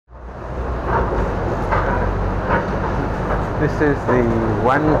This is the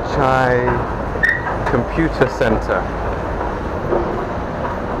Wan Chai Computer Center.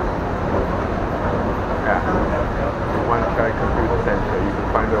 Yeah, Wan Chai Computer Center. You can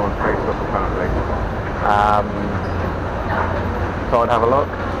find it on Facebook apparently. Thought I'd have a look,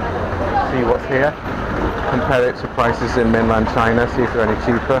 see what's here, compare it to prices in mainland China, see if they're any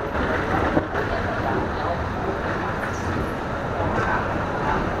cheaper.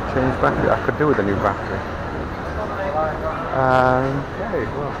 Change battery. I could do with a new battery. Okay,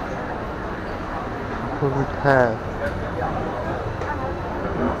 well, Apple repair.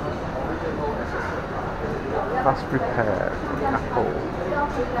 Fast repair. Apple.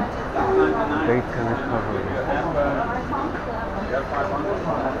 Data recovery.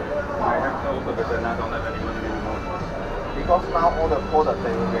 Because now all the products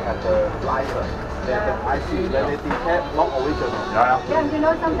they will have the license. The IC when they detect not original. Yeah, you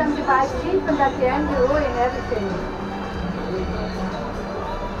know sometimes you buy cheap and at the end you ruin everything.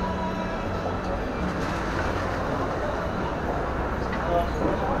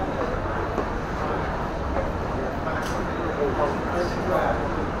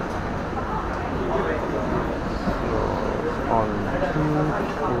 On 2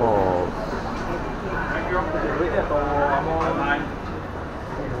 floors.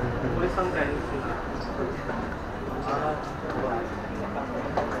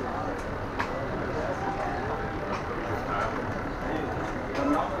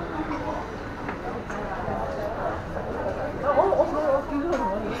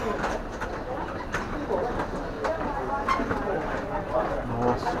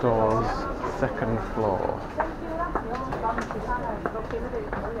 More stores, 2nd floor.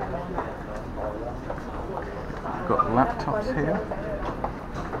 Got laptops here.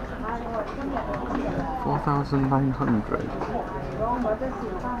 4,900.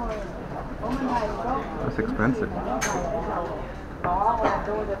 That's expensive.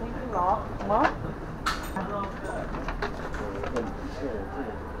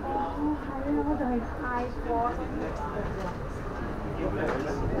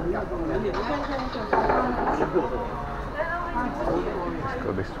 Let's go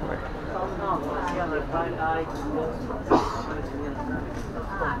this way.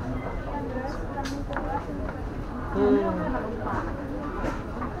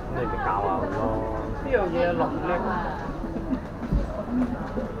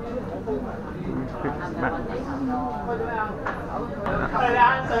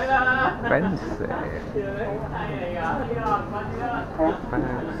 Expensive.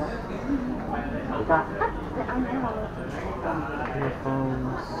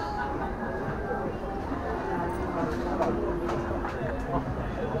 Earphones.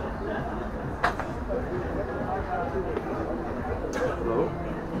 Hello?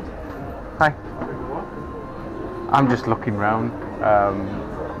 Hi. I'm just looking round.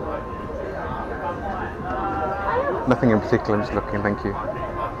 Nothing in particular, I'm just looking, thank you.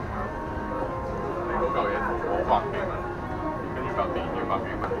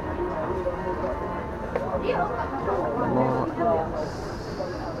 More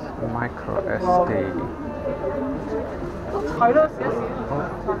micro SD.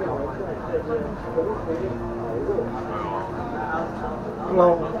 Hello.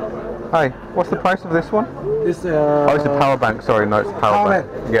 Hi, what's the price of this one? This Oh, it's a power bank, sorry, no, it's a power bank.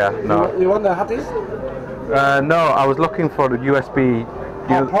 Yeah, no. You want the hard disk? No, I was looking for the USB,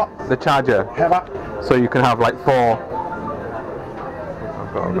 the charger. Have up. So you can have like 4. I've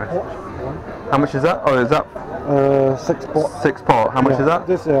got a message. How much is that? Oh, is that 6 port. 6 port? How much is that?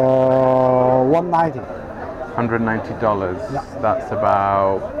 This $190. $190. Yeah. That's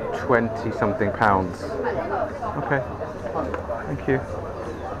about 20 something pounds. Okay. Thank you.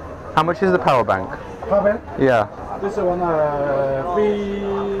 How much is the power bank? Power bank? Yeah. This one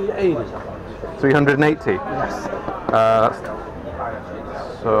 380. 380. Yes.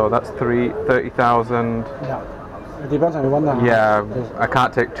 So that's 30,000. Yeah. It depends on the one. Yeah, I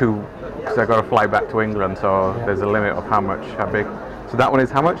can't take 2 because I got to fly back to England. So there's a limit of how big. So that one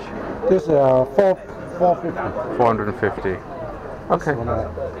is how much? This 450. 450. Okay.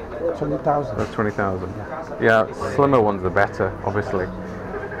 20,000. That's 20,000. Yeah, slimmer ones are better, obviously.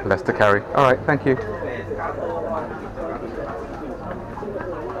 Less to carry. All right, thank you.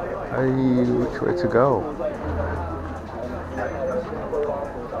 Hey, which way to go?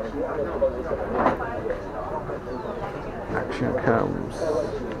 Action comes.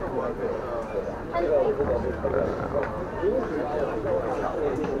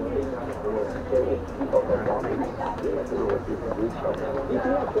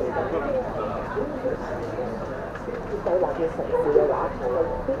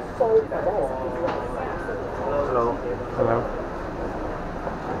 Hello. Hello.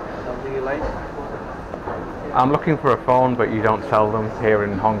 I'm looking for a phone, but you don't sell them here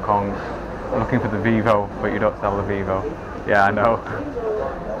in Hong Kong. I'm looking for the Vivo, but you don't sell the Vivo. Yeah, I know.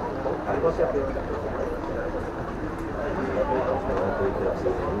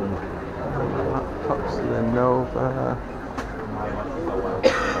 Laptops, Lenovo,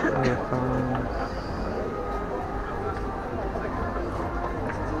 earphones.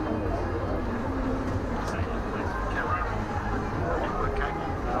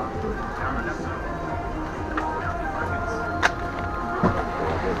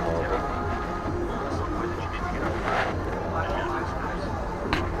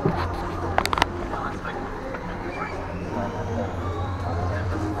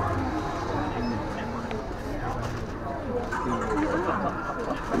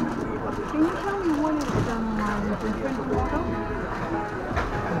 Can you tell me what is different photo?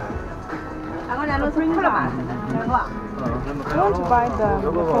 I want to buy the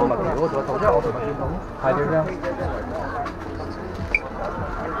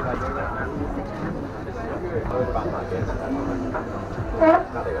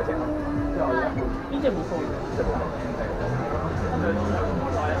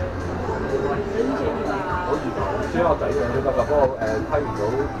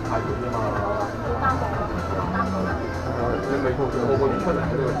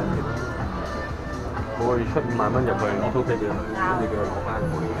我會出5萬蚊入去 auto pay 俾佢，跟住叫佢攞翻。500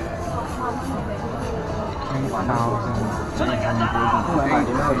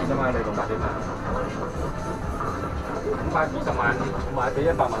點可以啫嘛，你600點啊？520萬買俾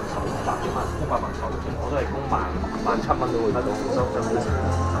100萬籌，100點啊，100萬籌，我都係供17000蚊都會得到，收供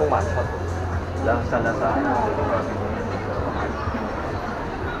17000，得得。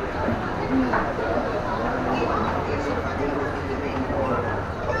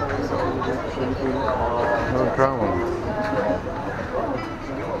No drones.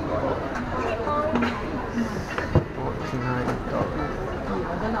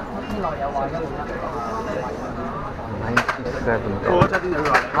 $97.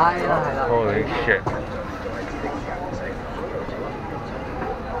 Holy shit.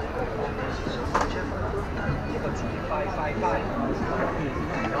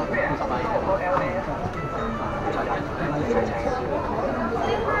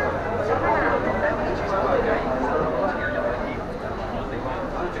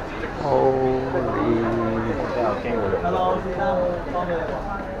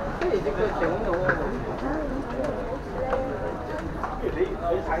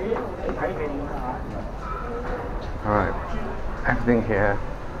 Alright, everything here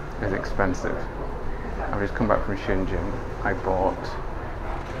is expensive. I've just come back from Shenzhen. I bought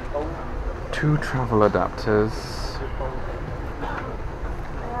 2 travel adapters,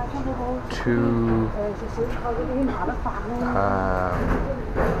 2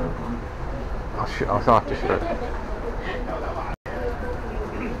 I'll have to show it.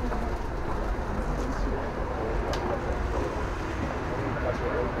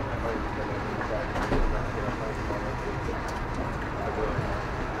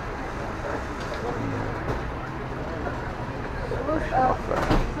 Offer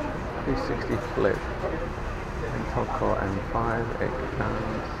 360 flip, Intel Core M5, 8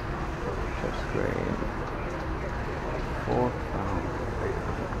 pounds, touchscreen, 4,800.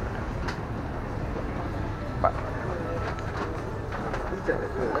 Back.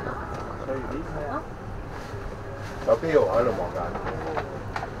有邊個喺度望緊？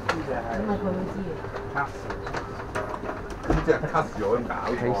唔係佢會知嘅。呢隻 cut 咗搞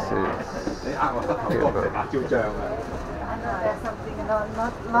錯，你呃我膝頭哥成8招張啊！ Something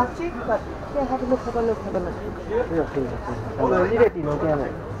not cheap, but yeah, have a look. 我哋呢啲係電腦鏡嚟，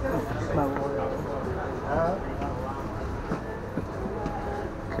唔係我。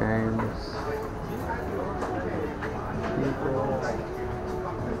 Games.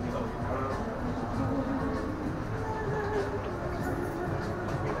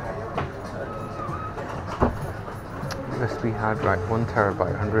 USB hard drive 1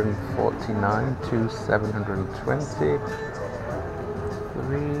 terabyte, 149 to 720.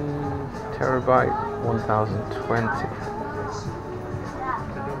 3 terabyte, 1020.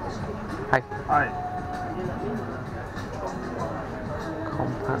 Hi. Hi.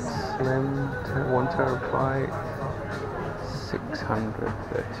 Compact Slim, 1 terabyte,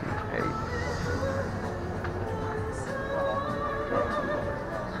 638.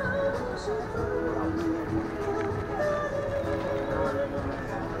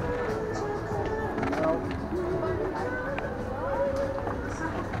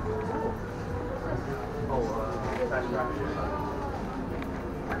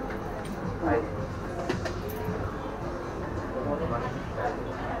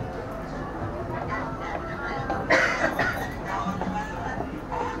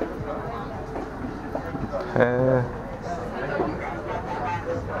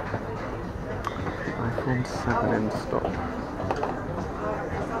 and 7 in stock.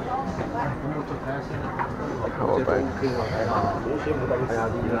 Power bank.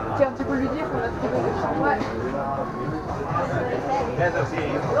 Tiens, tu peux lui dire qu'on a trouvé des chambres. Ouais.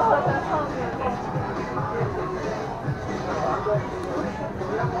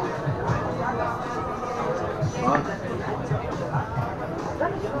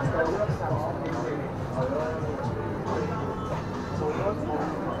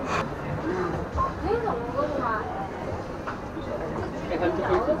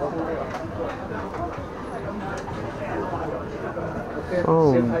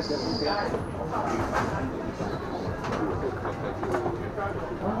 Phones.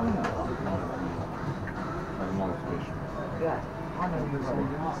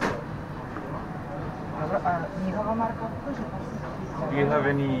 Do you have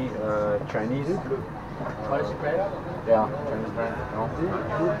any Chinese? Yeah, Chinese brand. No.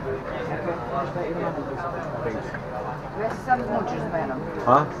 Thanks.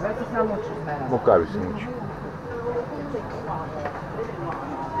 Huh? Mogu bi sinoć.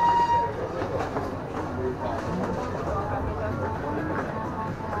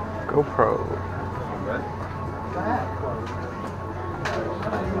 GoPro.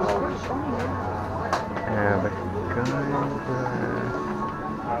 And the guy there.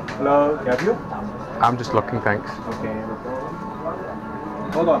 Hello, can I help you? I'm just looking, thanks. Okay.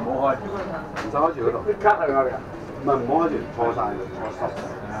 嗰度唔好開，唔使開住嗰度。卡係嗰邊。唔係唔好開住，錯晒啦，錯實。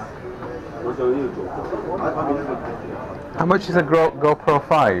係啊。我就呢度做。喺嗰邊一個。How much is a GoPro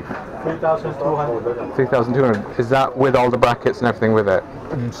 5? 3,200. 3,200. Is that with all the brackets and everything with it?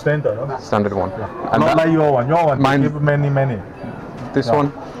 Standard. Standard one. And Not like your one. Your one mine- give many. this Yeah.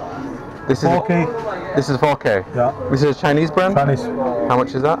 one? This is 4K. This is 4K. Yeah. This is a Chinese brand? Chinese. How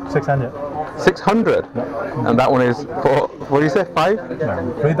much is that? 600. 600. And that one is what do you say? 5? Yeah.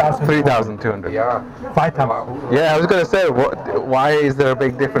 3,000. 3,200. Yeah. 5 times. Yeah, I was going to say, why is there a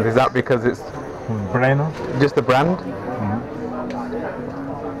big difference? Is that because it's Brand. just the brand?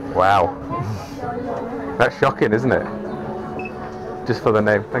 Wow. That's shocking, isn't it? Just for the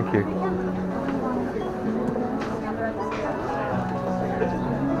name. Thank you.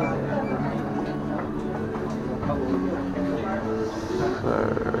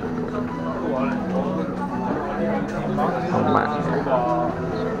 So, Mac.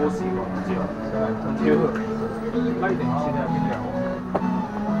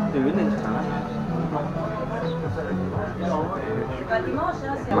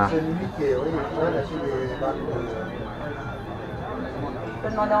 Mac. Je peux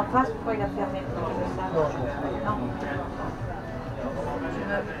demander en face pourquoi il a fermé. Non.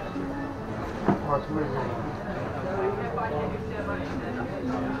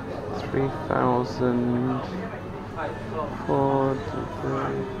 $3,000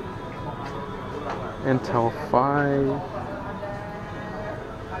 Intel 5.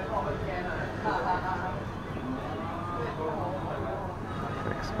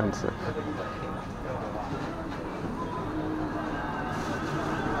 Expensive.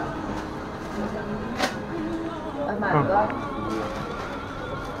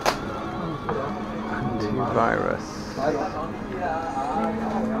 Antivirus.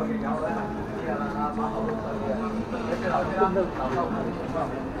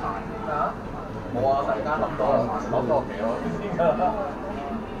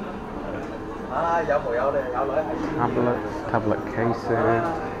 Tablet cases.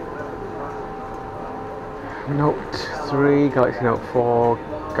 Note 3, Galaxy Note 4,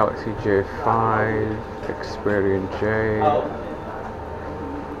 Galaxy J5, Xperion J,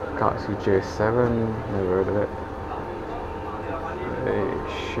 Galaxy J7, never heard of it.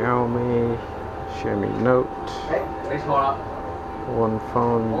 Xiaomi Note. One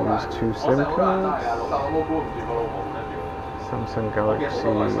phone, use 2 SIM cards. Samsung Galaxy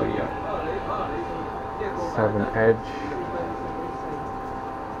 7 Edge.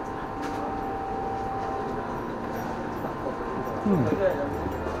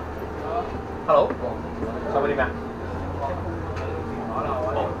 Hello，收嗰啲咩？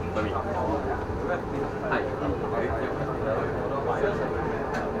哦，嗰邊。係。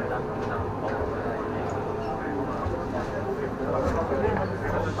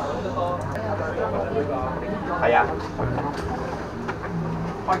係啊。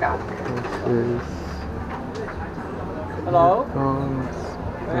開㗎。Hello。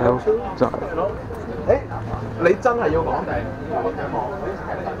你真係要講定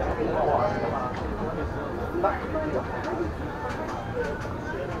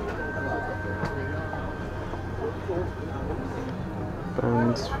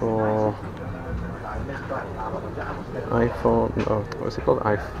？Bands for iPhone, oh, what's it called?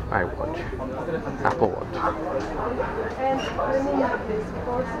 iWatch. Apple Watch. And let me have this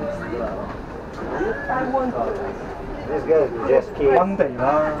 460. I want to. This guy just came. One day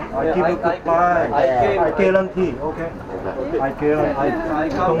lah. I give you good price. I guarantee. Okay. I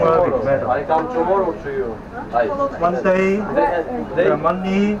guarantee. Don't worry, madam. I come tomorrow to you. One day, the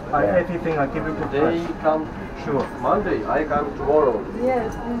money, everything, I give you good They price. come Sure. Monday. I come tomorrow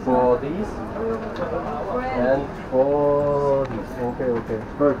Yes. for this and for this. Okay, okay.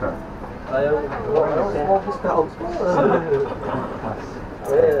 Perfect. I am for discount.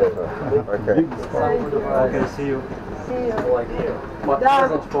 Okay. Okay, see you. See you. What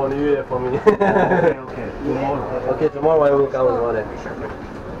present for New Year for me? Okay, okay. Tomorrow. Okay, tomorrow I will come in morning.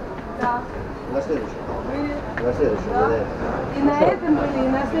 На следующий. На следующий. И на этом были, и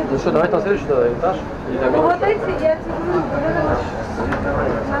на Ну следующем. что, давайте на следующий этаж. Ну вот эти, я тебе говорю,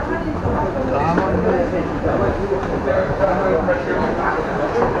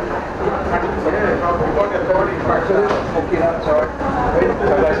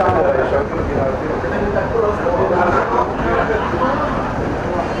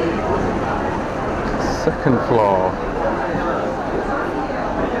 Second floor.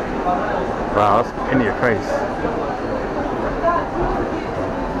 Wow, that's in your face.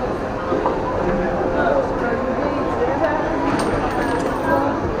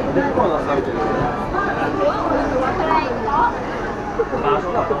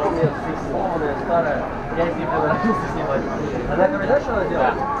 Она говорит, знаешь, что она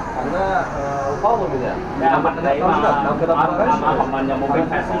делает? Она упала у меня. Нам когда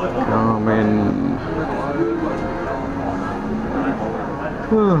Oh, man.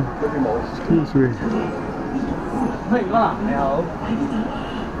 Excuse me. 歡迎光臨，你好。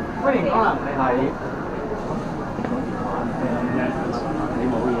歡迎光臨，你好。你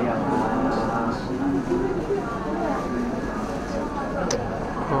冇嘢啊？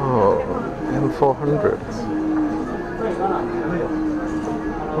 Oh, M400.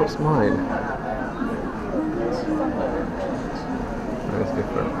 What's mine? That's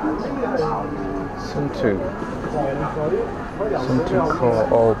different. Sun 2. Sun 2 Core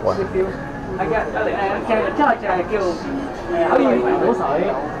All Black. 係嘅，其實真係就係叫可以補水，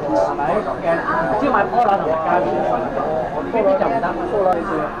係咪？只要買波蘭同埋加熱，呢啲就唔得。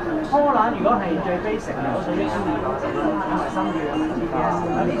波蘭如果係最 basic 嘅，水啲先加埋心語同埋 GPS，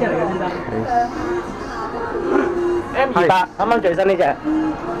 呢隻嚟嘅先得。M200啱啱最新呢隻，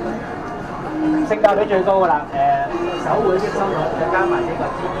性價比最高㗎啦。手會啲心率再加埋呢個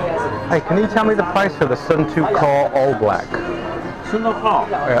GPS。 Hey, can you tell me the price for the Sun 2 Core All Black? Sunno Core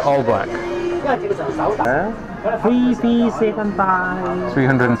All Black. 因為正常手打。375.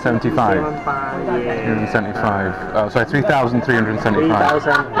 375. 375. Oh, sorry, 3,375.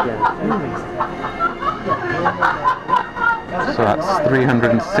 So that's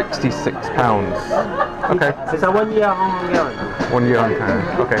 £366. Okay. It's a 1 year home guarantee. 1 year on time.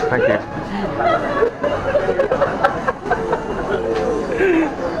 Okay, thank you.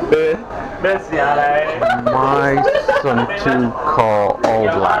 My Sun 2 Core All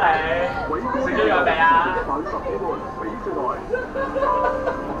Black.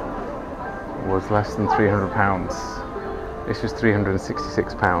 Was less than £300. This was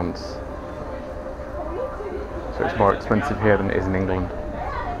 £366. So it's more expensive here than it is in England.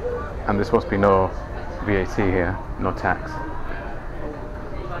 And there's supposed to be no VAT here, no tax.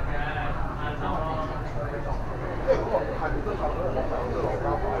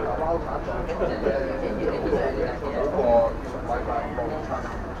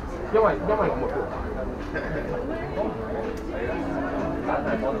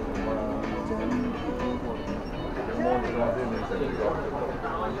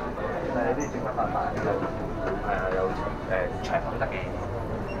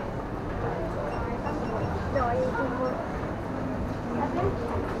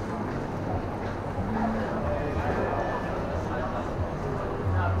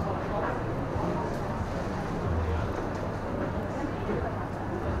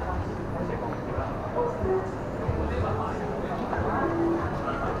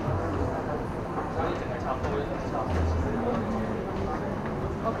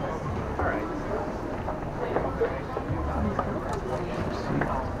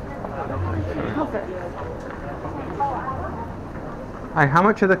 Hi, how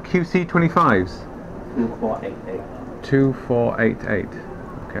much are the QC25s? 2488. 2488.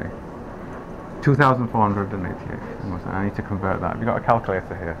 Okay. 2,488. I need to convert that. Have you got a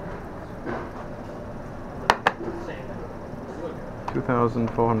calculator here?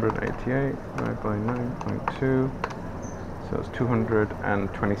 2,488 divided by 9.2. So it's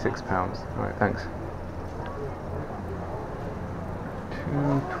 £226. Alright, thanks.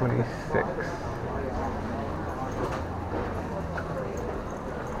 226.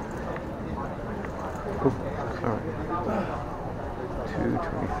 Oh, sorry.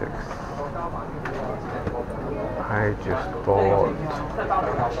 226. I just bought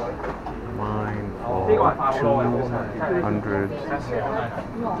mine for 200.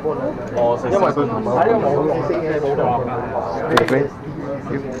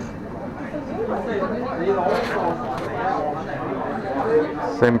 Excuse me?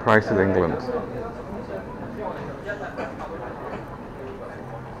 Same price as England.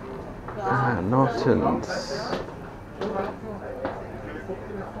 Nortons.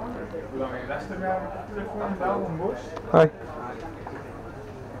 Hi.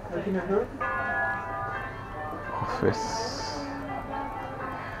 Office.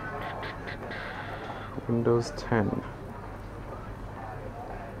 Windows 10.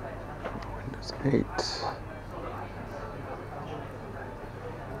 Windows 8.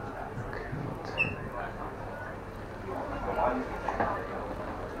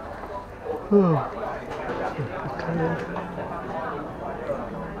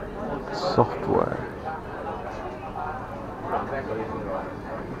 Software.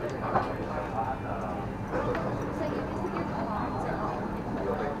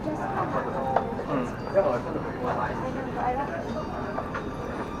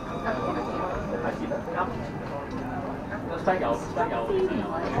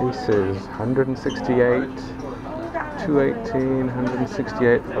 Cases 168, 218,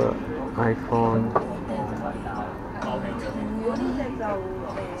 168 for iPhone.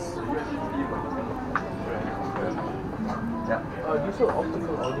 Use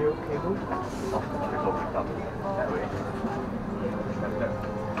optical audio cable.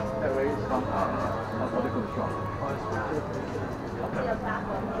 That way it's not audio shot.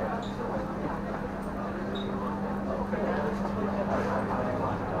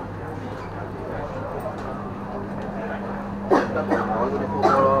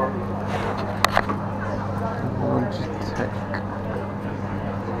 Logitech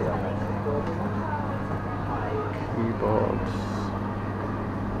keyboards.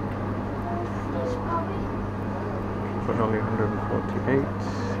 Keyboard only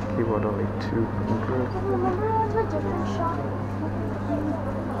 148. Keyboard only 200. Remember I went to a different shop?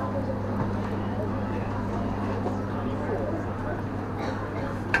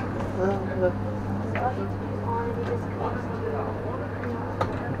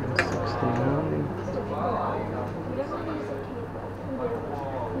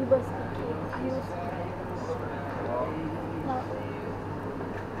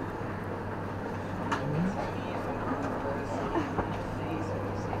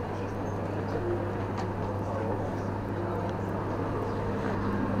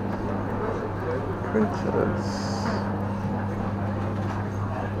 Printers.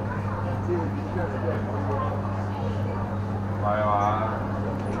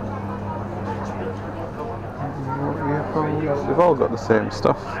 Earphones. They've all got the same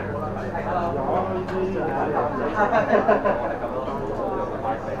stuff.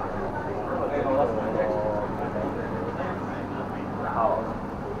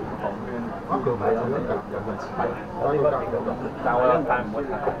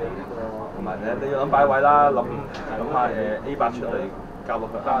你要諗擺位啦，諗下A8出嚟夾落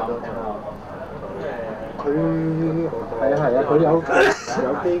去啱啱。佢係啊，佢有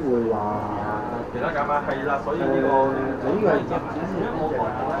機會話。其他減碼係啦，所以呢個呢個係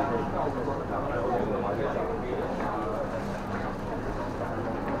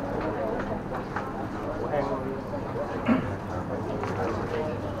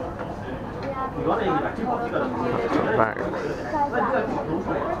如果你係專門呢個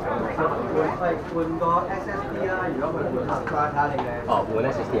換個 SSD 啦，如果佢換睇下你嘅。哦，換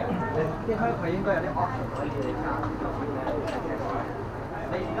SSD 啊？應該佢應該有啲 option 可以你揀。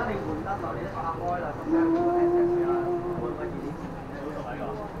你而家你換得落，你都拆開啦，咁樣換 SSD 啦，換個2.0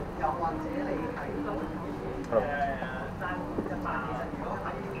又或者你係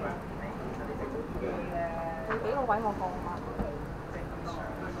你俾個位我放下。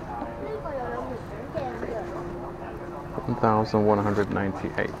呢個又有門鏡嘅。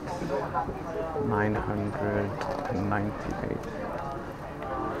 1,198. 998.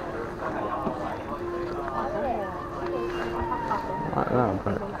 Like that,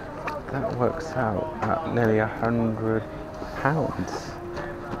 but that works out at nearly £100.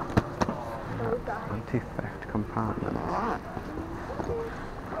 Anti-theft compartment.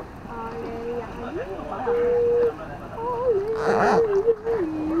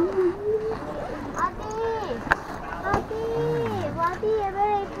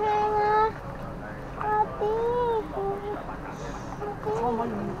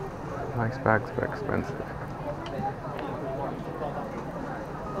 Nice bags, but expensive.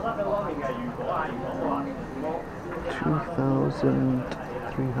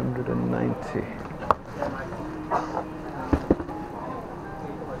 $2,390.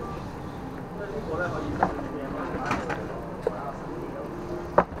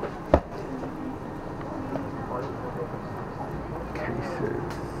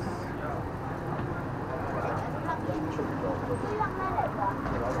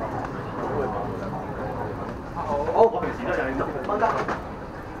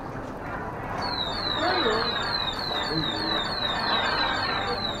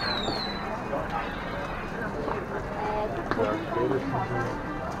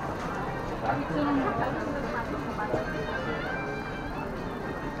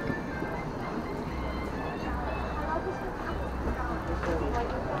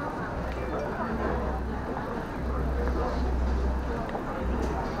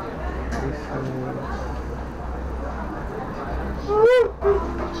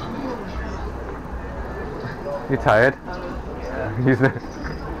 You tired?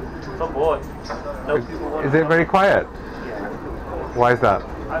 So bored. No Is it very quiet? Why is that?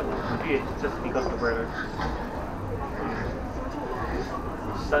 Maybe it's just because of the weather.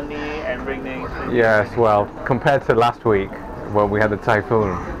 Sunny and raining. Yes, well, compared to last week when we had the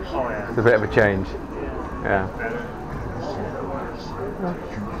typhoon, Oh yeah. it's a bit of a change. Yeah.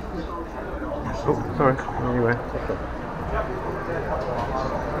 Oh, sorry. Anyway.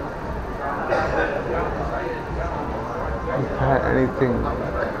 Anything?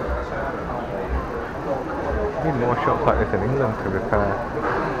 Need more shops like this in England to repair.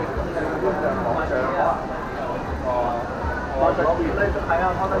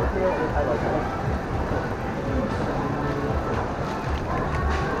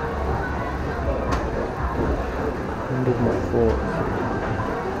 $140 for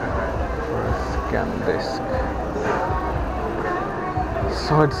a scan disc.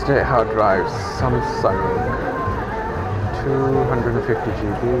 Solid state hard drives, Samsung. 250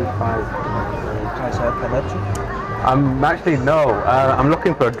 GB, 5. I'm actually I'm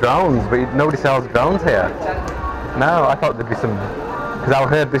looking for drones, but nobody sells drones here. No, I thought there'd be some, because I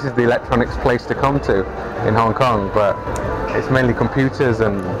heard this is the electronics place to come to in Hong Kong, but it's mainly computers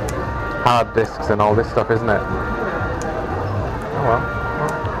and hard disks and all this stuff, isn't it? Oh well,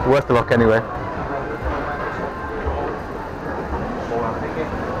 it's worth a look anyway.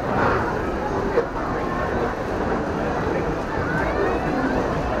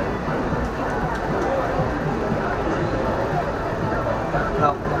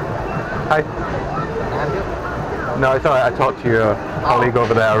 Hi. No, it's alright, I talked to your colleague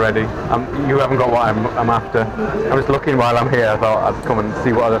over there already. You haven't got what I'm after. I was looking while I'm here, I thought I'd come and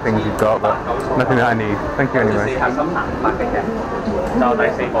see what other things you've got, but nothing that I need. Thank you anyway.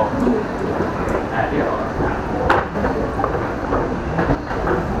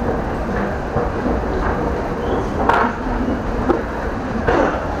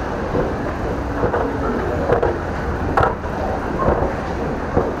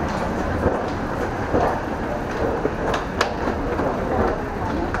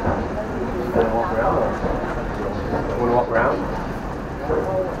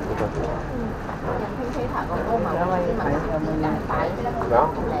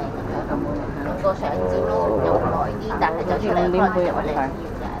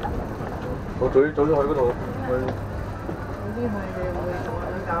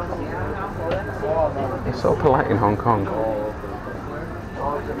 It's so polite in Hong Kong.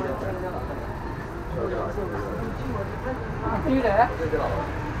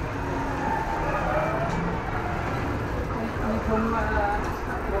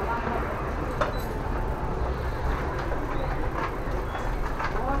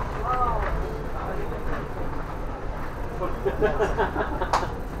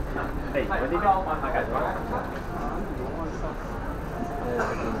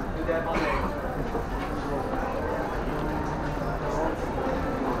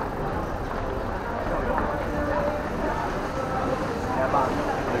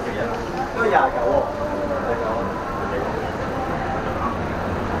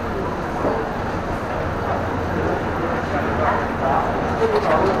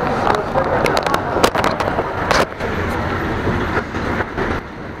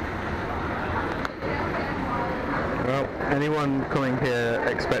 Well, anyone coming here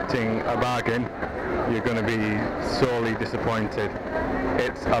expecting a bargain, you're going to be sorely disappointed.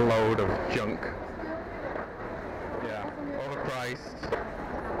 It's a load of junk. Yeah, overpriced.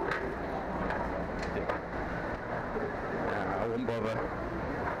 Yeah, I won't bother.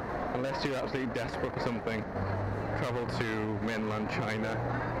 Unless you're absolutely desperate for something. travel to mainland China,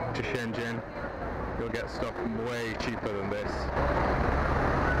 to Shenzhen, you'll get stuff way cheaper than this.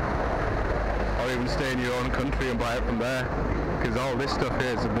 Or even stay in your own country and buy it from there, because all this stuff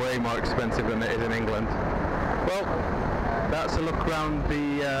here is way more expensive than it is in England. Well, that's a look around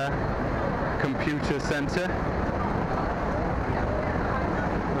the computer centre.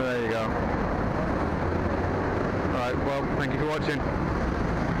 There you go. Alright, well, thank you for watching.